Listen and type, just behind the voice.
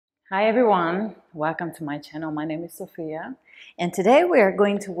Hi everyone, welcome to my channel. My name is Sophia and today we are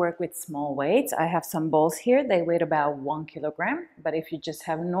going to work with small weights. I have some balls here. They weigh about 1 kilogram, but if you just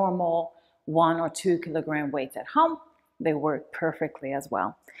have normal 1 or 2 kilogram weights at home, they work perfectly as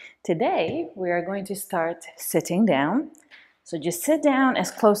well. Today we are going to start sitting down. So just sit down as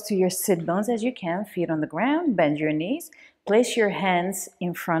close to your sit bones as you can, feet on the ground, bend your knees, place your hands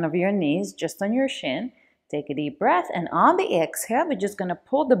in front of your knees, just on your shin. Take a deep breath, and on the exhale, we're just going to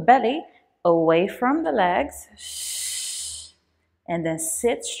pull the belly away from the legs and then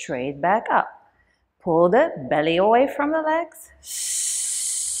sit straight back up. Pull the belly away from the legs,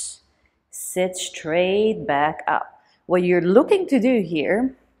 sit straight back up. What you're looking to do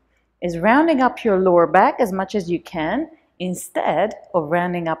here is rounding up your lower back as much as you can instead of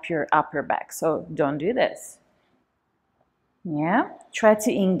rounding up your upper back. So don't do this. Yeah, try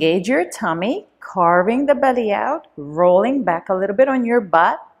to engage your tummy, carving the belly out, rolling back a little bit on your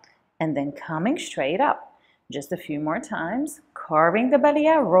butt, and then coming straight up. Just a few more times, carving the belly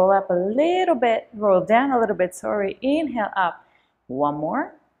out, roll up a little bit, roll down a little bit, sorry, inhale up. One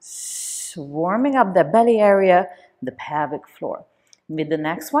more, warming up the belly area, the pelvic floor. With the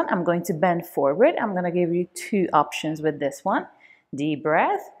next one, I'm going to bend forward. I'm going to give you two options with this one. Deep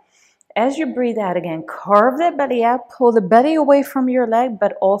breath. As you breathe out again, carve that belly out, pull the belly away from your leg,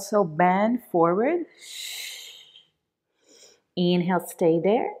 but also bend forward. Inhale, stay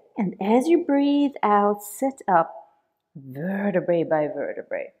there. And as you breathe out, sit up, vertebrae by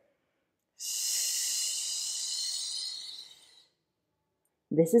vertebrae.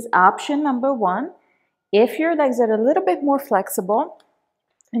 This is option number one. If your legs are a little bit more flexible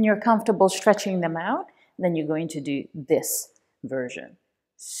and you're comfortable stretching them out, then you're going to do this version.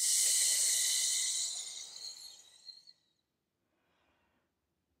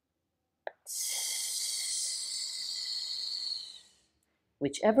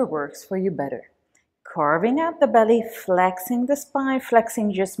 Whichever works for you better. Carving out the belly, flexing the spine.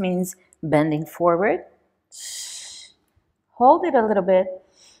 Flexing just means bending forward. Hold it a little bit.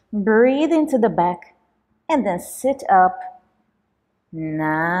 Breathe into the back and then sit up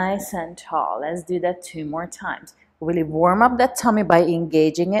nice and tall. Let's do that 2 more times. Really warm up that tummy by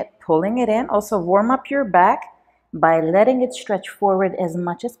engaging it, pulling it in. Also warm up your back by letting it stretch forward as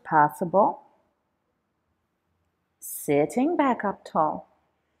much as possible. Sitting back up tall.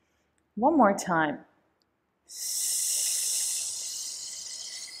 One more time.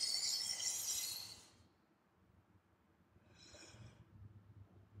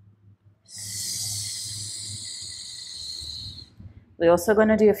 We're also going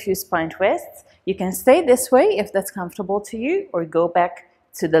to do a few spine twists. You can stay this way if that's comfortable to you, or go back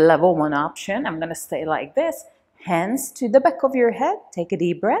to the level 1 option. I'm going to stay like this. Hands to the back of your head. Take a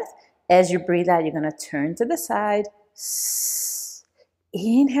deep breath. As you breathe out, you're going to turn to the side.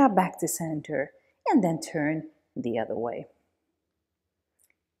 Inhale back to center and then turn the other way.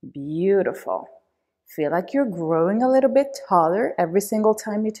 Beautiful. Feel like you're growing a little bit taller every single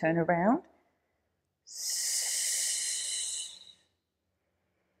time you turn around.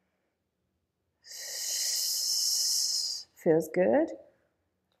 Feels good.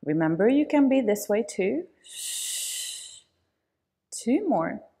 Remember, you can be this way too. 2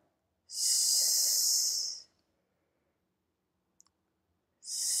 more.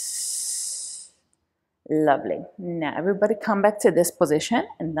 Lovely. Now everybody come back to this position,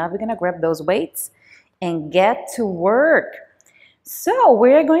 and now we're going to grab those weights and get to work. So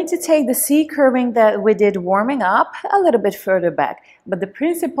we're going to take the C curving that we did warming up a little bit further back, but the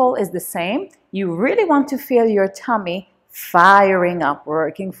principle is the same. You really want to feel your tummy firing up,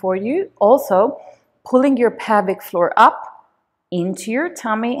 working for you. Also pulling your pelvic floor up into your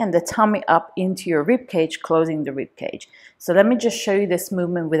tummy and the tummy up into your rib cage, closing the rib cage. So let me just show you this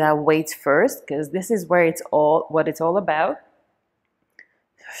movement without weights first, because this is where it's all what it's all about.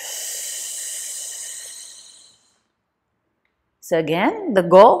 So again, the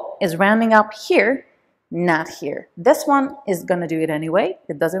goal is rounding up here, not here. This one is gonna do it anyway.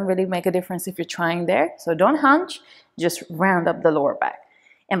 It doesn't really make a difference if you're trying there. So don't hunch, just round up the lower back.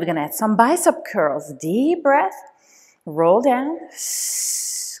 And we're gonna add some bicep curls. Deep breath. Roll down,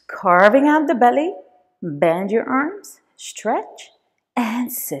 carving out the belly, bend your arms, stretch,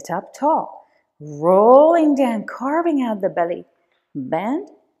 and sit up tall. Rolling down, carving out the belly, bend,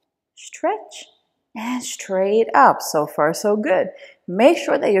 stretch, and straight up. So far, so good. Make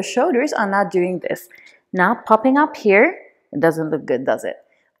sure that your shoulders are not doing this. Not popping up here. It doesn't look good, does it?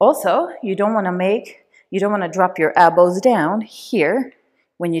 Also, you don't want to drop your elbows down here.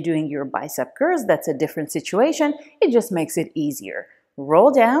 When you're doing your bicep curls, that's a different situation. It just makes it easier. Roll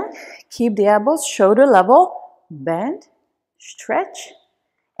down, keep the elbows shoulder level, bend, stretch,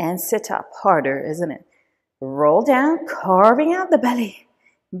 and sit up. Harder, isn't it? Roll down, carving out the belly.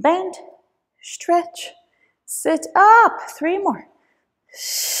 Bend, stretch, sit up. 3 more.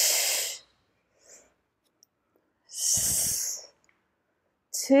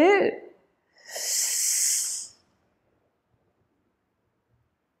 2.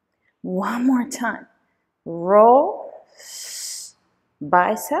 1 more time. Roll,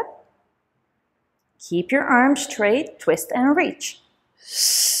 bicep. Keep your arms straight, twist and reach.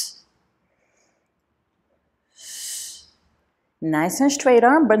 Nice and straight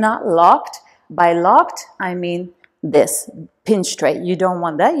arm, but not locked. By locked, I mean this, pin straight. You don't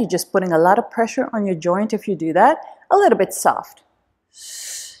want that. You're just putting a lot of pressure on your joint if you do that. A little bit soft.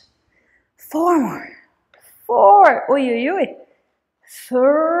 4 more. 4. Oy, oy, oy.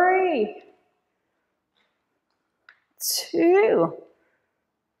 3. 2.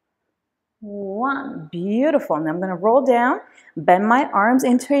 1. Beautiful. And I'm going to roll down, bend my arms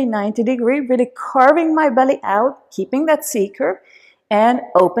into a 90-degree, really carving my belly out, keeping that C curve, and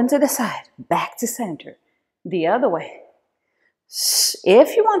open to the side, back to center. The other way.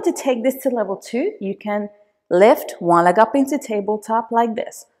 If you want to take this to level 2, you can lift one leg up into tabletop like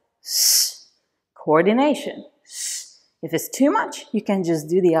this. Coordination. If it's too much, you can just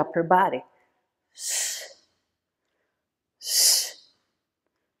do the upper body.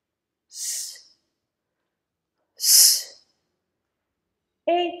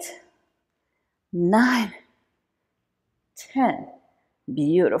 8, 9, 10.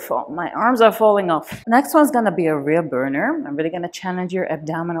 Beautiful. My arms are falling off. Next one's going to be a real burner. I'm really going to challenge your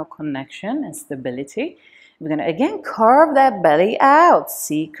abdominal connection and stability. We're going to again carve that belly out.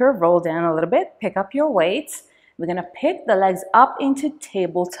 C curve, roll down a little bit, pick up your weights. We're going to pick the legs up into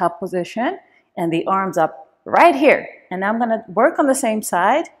tabletop position and the arms up right here. And I'm going to work on the same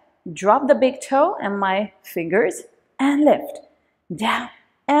side. Drop the big toe and my fingers and lift. Down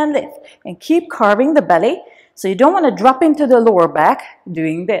and lift. And keep carving the belly. So you don't want to drop into the lower back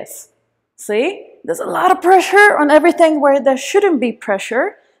doing this. See? There's a lot of pressure on everything where there shouldn't be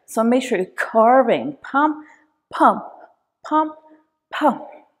pressure. So make sure you're carving. Pump, pump, pump, pump.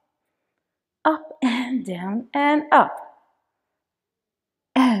 Up and down and up.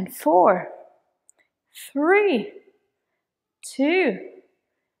 And 4, 3, 2,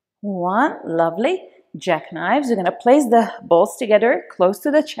 1. Lovely. Jackknives. You're going to place the balls together close to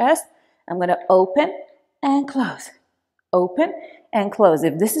the chest. I'm going to open and close. Open and close.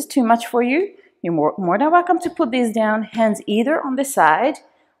 If this is too much for you, you're more than welcome to put these down, hands either on the side,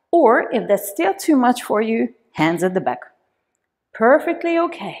 or if that's still too much for you, hands at the back. Perfectly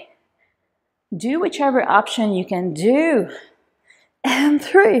okay. Do whichever option you can do. And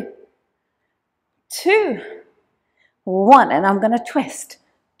 3, 2, 1. And I'm going to twist.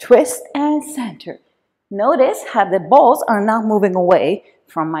 Twist and center. Notice how the balls are not moving away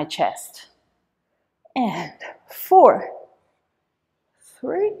from my chest. And 4,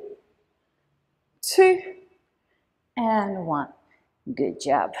 3, 2, and 1. Good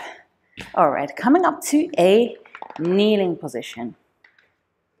job. All right, coming up to a kneeling position.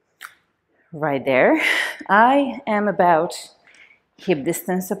 Right there. I am about hip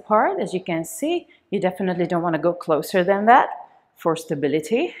distance apart. As you can see, you definitely don't want to go closer than that for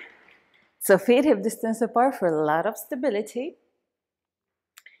stability. So feet hip distance apart for a lot of stability.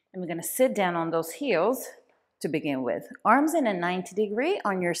 And we're going to sit down on those heels to begin with. Arms in a 90-degree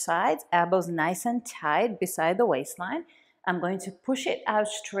on your sides, elbows nice and tight beside the waistline. I'm going to push it out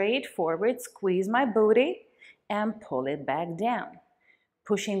straight forward, squeeze my booty, and pull it back down.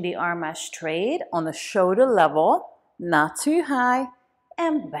 Pushing the arm out straight on the shoulder level, not too high,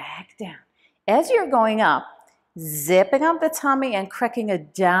 and back down. As you're going up, zipping up the tummy and cracking a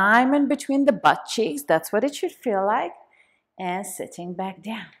diamond between the butt cheeks. That's what it should feel like. And sitting back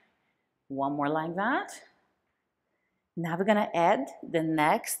down. One more like that. Now we're going to add the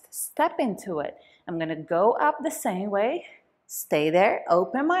next step into it. I'm going to go up the same way. Stay there.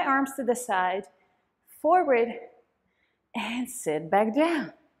 Open my arms to the side. Forward. And sit back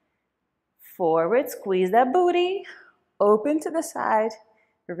down. Forward. Squeeze that booty. Open to the side.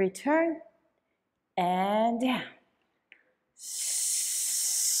 Return. And down.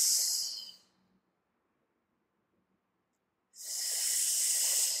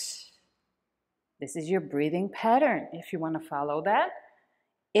 This is your breathing pattern if you want to follow that.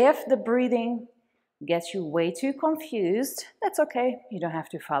 If the breathing gets you way too confused, that's okay. You don't have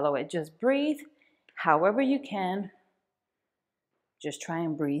to follow it. Just breathe however you can. Just try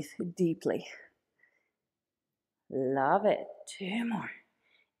and breathe deeply. Love it. 2 more.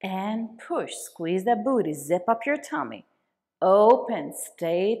 And push. Squeeze that booty. Zip up your tummy. Open.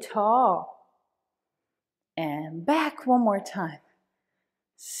 Stay tall. And back one more time.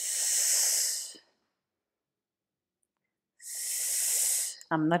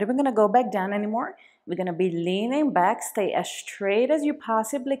 I'm not even gonna go back down anymore. We're gonna be leaning back, stay as straight as you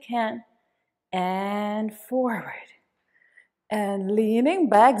possibly can, and forward. And leaning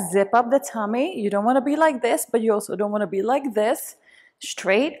back, zip up the tummy. You don't wanna be like this, but you also don't wanna be like this.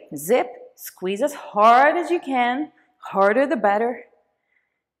 Straight, zip, squeeze as hard as you can. Harder the better.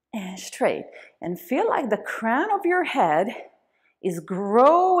 And straight. And feel like the crown of your head is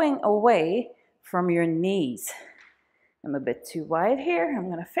growing away from your knees. I'm a bit too wide here. I'm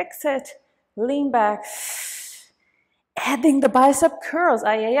gonna fix it. Lean back. Adding the bicep curls.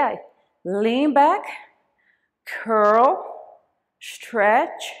 Ay, ay, ay. Lean back. Curl.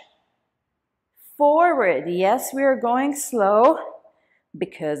 Stretch. Forward. Yes, we are going slow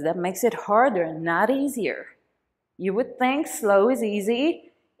because that makes it harder, not easier. You would think slow is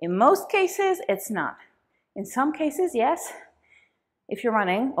easy. In most cases, it's not. In some cases, yes. If you're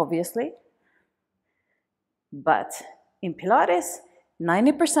running, obviously. But in Pilates,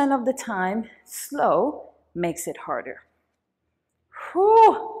 90% of the time, slow makes it harder.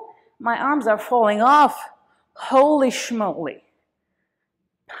 Whew, my arms are falling off. Holy schmoly.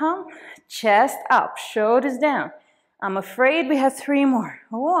 Pump, chest up, shoulders down. I'm afraid we have 3 more.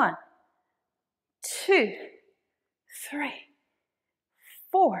 1, 2, 3,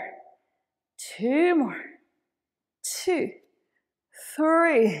 4. 2 more. 2,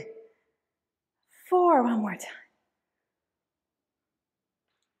 3, 4. One more time.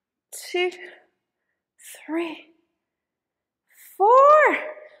 2, 3, 4.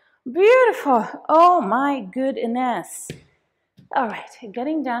 Beautiful. Oh my goodness. All right,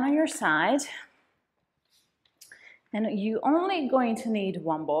 getting down on your side. And you're only going to need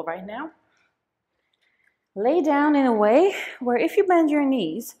 1 ball right now. Lay down in a way where if you bend your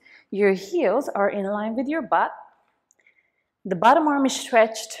knees, your heels are in line with your butt. The bottom arm is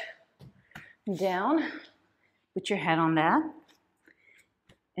stretched down. Put your head on that.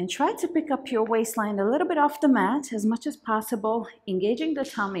 And try to pick up your waistline a little bit off the mat as much as possible, engaging the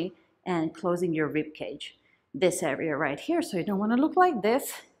tummy and closing your rib cage. This area right here, so you don't want to look like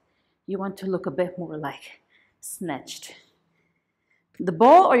this. You want to look a bit more like snatched. The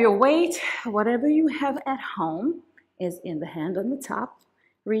ball or your weight, whatever you have at home, is in the hand on the top.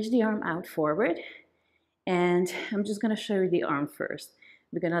 Reach the arm out forward. And I'm just going to show you the arm first.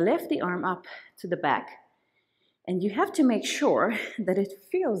 We're going to lift the arm up to the back. And you have to make sure that it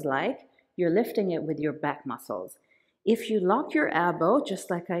feels like you're lifting it with your back muscles. If you lock your elbow, just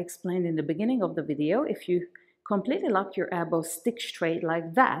like I explained in the beginning of the video, if you completely lock your elbow stick straight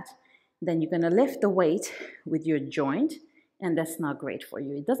like that, then you're going to lift the weight with your joint, and that's not great for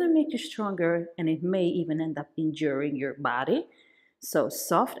you. It doesn't make you stronger, and it may even end up injuring your body. So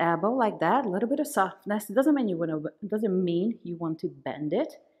soft elbow like that, a little bit of softness. It doesn't mean you want to bend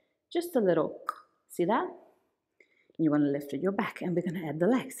it. Just a little. See that? You want to lift your back, and we're going to add the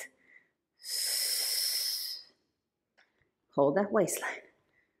legs. Hold that waistline.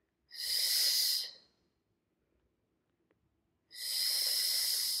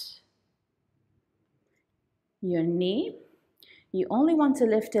 Your knee, you only want to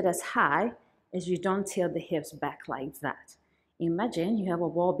lift it as high as you don't tilt the hips back like that. Imagine you have a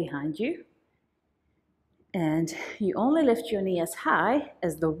wall behind you, and you only lift your knee as high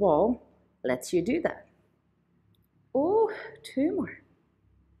as the wall lets you do that. Oh, 2 more.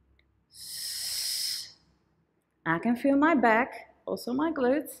 I can feel my back, also my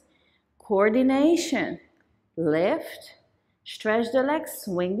glutes. Coordination. Lift, stretch the legs,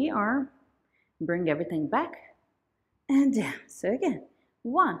 swing the arm, bring everything back and down. So again,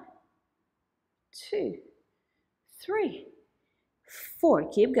 1, 2, 3, 4.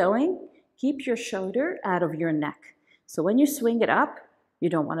 Keep going. Keep your shoulder out of your neck. So when you swing it up, you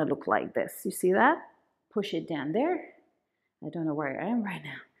don't want to look like this. You see that? Push it down there. I don't know where I am right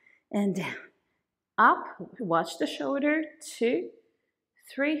now. And down. Up. Watch the shoulder. 2,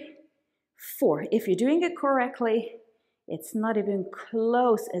 3, 4. If you're doing it correctly, it's not even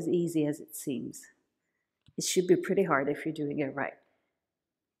close as easy as it seems. It should be pretty hard if you're doing it right.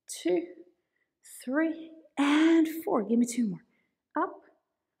 2, 3, and 4. Give me 2 more. Up.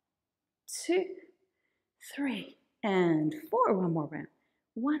 2, 3, and 4. One more round.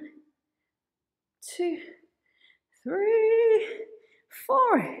 1, 2, 3,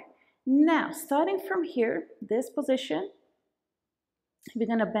 4. Now, starting from here, this position, we're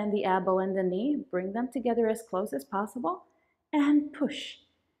going to bend the elbow and the knee, bring them together as close as possible, and push.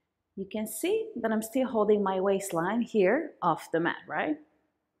 You can see that I'm still holding my waistline here off the mat, right?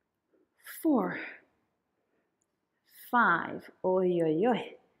 4, 5, oi, oi,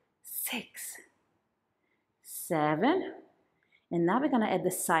 oi, 6, 7, and now we're going to add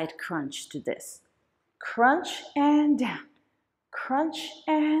the side crunch to this. Crunch and down. crunch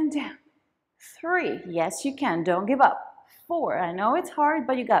and down. 3, yes you can, don't give up. 4, I know it's hard,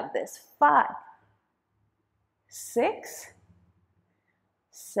 but you got this. 5, 6,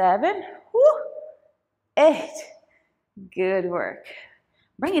 7, 8, good work.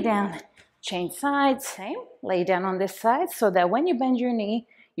 Bring it down, change sides, same, lay down on this side so that when you bend your knee,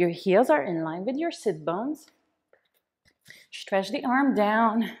 your heels are in line with your sit bones. Stretch the arm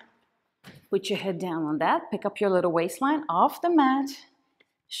down, put your head down on that, pick up your little waistline off the mat,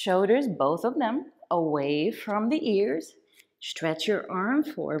 shoulders, both of them, away from the ears. Stretch your arm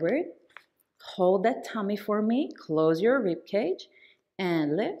forward, hold that tummy for me, close your rib cage,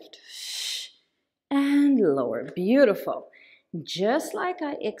 and lift, and lower. Beautiful. Just like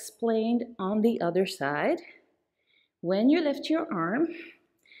I explained on the other side, when you lift your arm,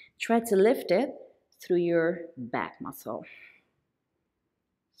 try to lift it through your back muscle.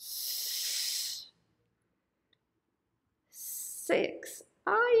 6,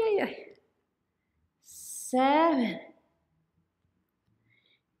 7,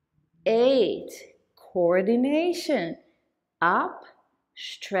 8, coordination, up,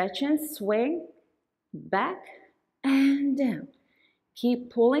 stretch and swing, back and down.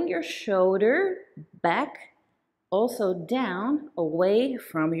 Keep pulling your shoulder back, also down, away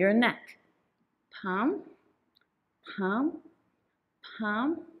from your neck. Pump, pump,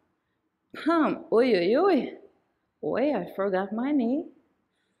 pump, pump. Oi, oi, oi. Oi, I forgot my knee.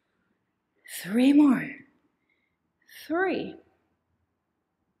 3 more. 3,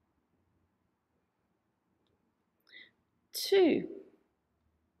 2,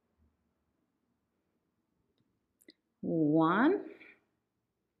 1.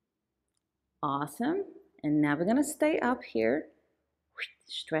 Awesome. And now we're going to stay up here.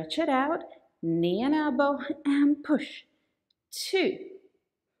 Stretch it out. Knee and elbow and push. 2,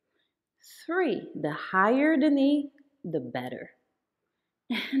 3. The higher the knee, the better.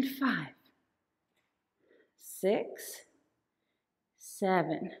 And 5, 6,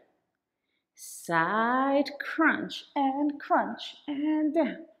 7. Side crunch and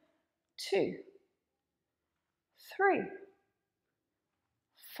down. 2, 3,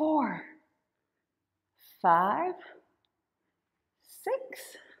 4, 5,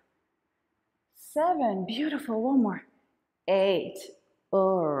 6, 7. Beautiful. One more. 8.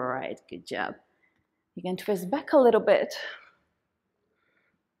 All right, good job. You can twist back a little bit.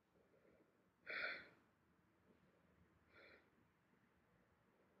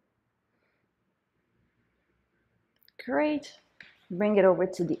 Great. Bring it over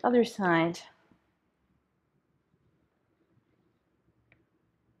to the other side.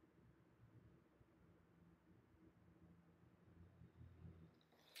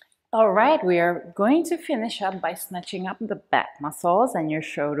 All right, we are going to finish up by snatching up the back muscles and your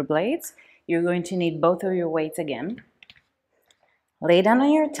shoulder blades. You're going to need both of your weights again. Lay down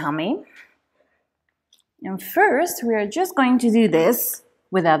on your tummy. And first, we are just going to do this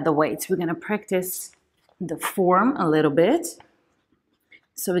without the weights. We're going to practice the form a little bit.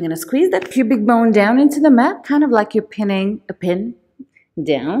 So we're going to squeeze that pubic bone down into the mat, kind of like you're pinning a pin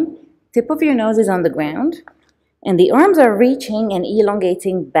down. Tip of your nose is on the ground. And the arms are reaching and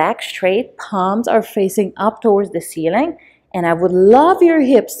elongating back straight. Palms are facing up towards the ceiling. And I would love your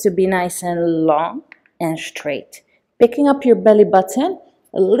hips to be nice and long and straight. Picking up your belly button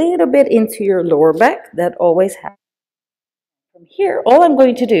a little bit into your lower back. That always happens. From here, all I'm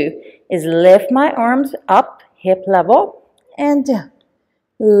going to do is lift my arms up, hip level, and down.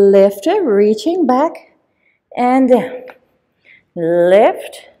 Lift it, reaching back and down.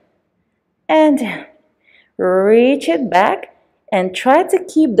 Lift and down. Reach it back and try to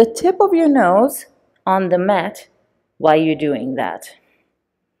keep the tip of your nose on the mat while you're doing that.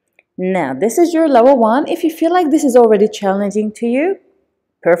 Now, this is your level 1. If you feel like this is already challenging to you,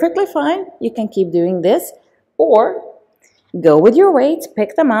 perfectly fine. You can keep doing this or go with your weights,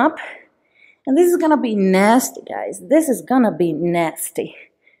 pick them up. And this is going to be nasty, guys. This is going to be nasty.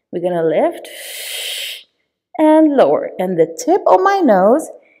 We're going to lift and lower. And the tip of my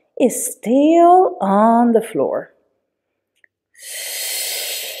nose is still on the floor.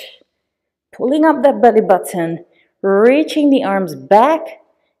 Pulling up that belly button, reaching the arms back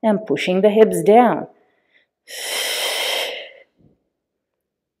and pushing the hips down.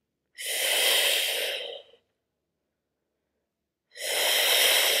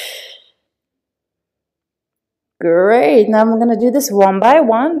 Great. Now I'm going to do this one by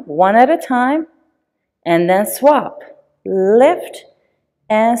one, one at a time, and then swap. Lift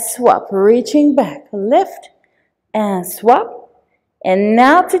and swap, reaching back, lift and swap. And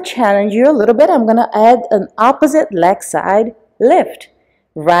now to challenge you a little bit, I'm going to add an opposite leg side lift.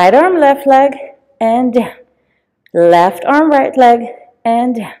 Right arm, left leg, and down. Left arm, right leg,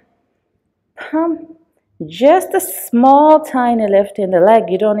 and down. Pump. Just a small, tiny lift in the leg.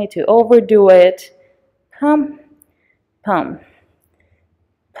 You don't need to overdo it. Pump, pump,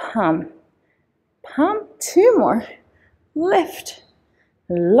 pump, pump. 2 more. Lift,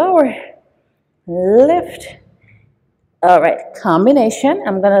 lower, lift. All right, combination.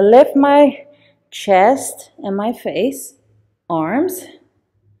 I'm gonna lift my chest and my face. Arms,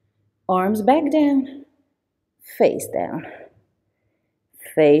 arms back down, face down.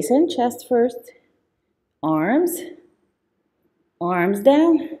 Face and chest first. Arms, arms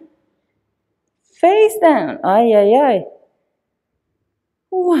down, face down. Ay, ay, ay.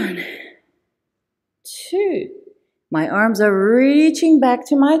 1, 2. My arms are reaching back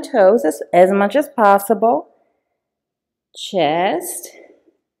to my toes as much as possible. Chest,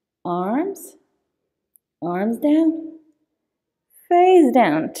 arms, arms down, face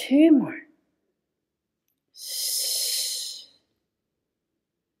down. 2 more.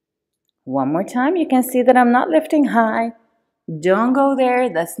 One more time. You can see that I'm not lifting high. Don't go there.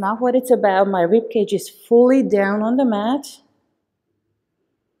 That's not what it's about. My ribcage is fully down on the mat.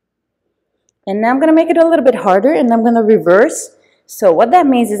 And now I'm going to make it a little bit harder, and I'm going to reverse. So what that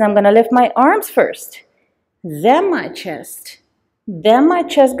means is I'm going to lift my arms first, then my chest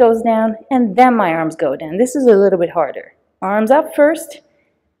goes down, and then my arms go down. This is a little bit harder. Arms up first,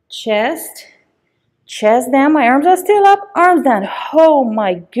 chest down. My arms are still up, arms down. Oh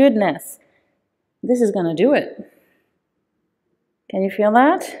my goodness. This is going to do it. Can you feel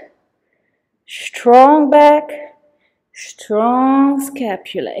that? Strong back, strong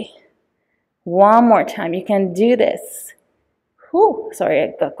scapulae. One more time. You can do this. Whew, sorry,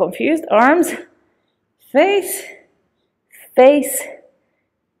 I got confused. Arms, face, face,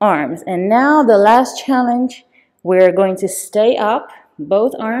 arms. And now the last challenge, we're going to stay up,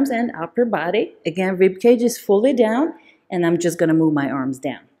 both arms and upper body. Again, rib cage is fully down, and I'm just going to move my arms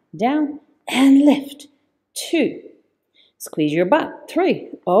down. Down and lift. 2. Squeeze your butt. 3.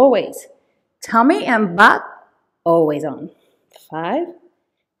 Always. Tummy and butt always on. 5,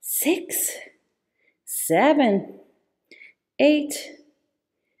 6, 7, 8,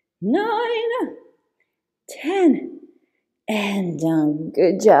 9, 10, and done.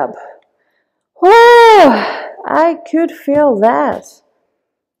 Good job. Oh, I could feel that.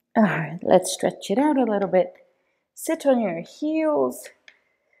 All right, let's stretch it out a little bit. Sit on your heels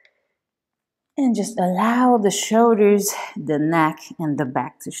and just allow the shoulders, the neck, and the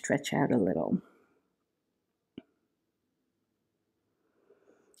back to stretch out a little.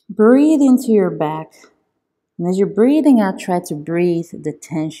 Breathe into your back. And as you're breathing out, try to breathe the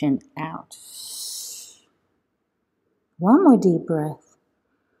tension out. One more deep breath.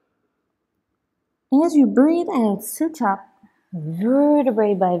 And as you breathe out, sit up,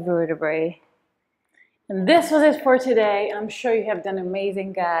 vertebrae by vertebrae. And this was it for today. I'm sure you have done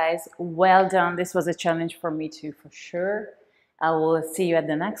amazing, guys. Well done. This was a challenge for me too, for sure. I will see you at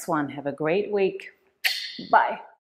the next one. Have a great week. Bye.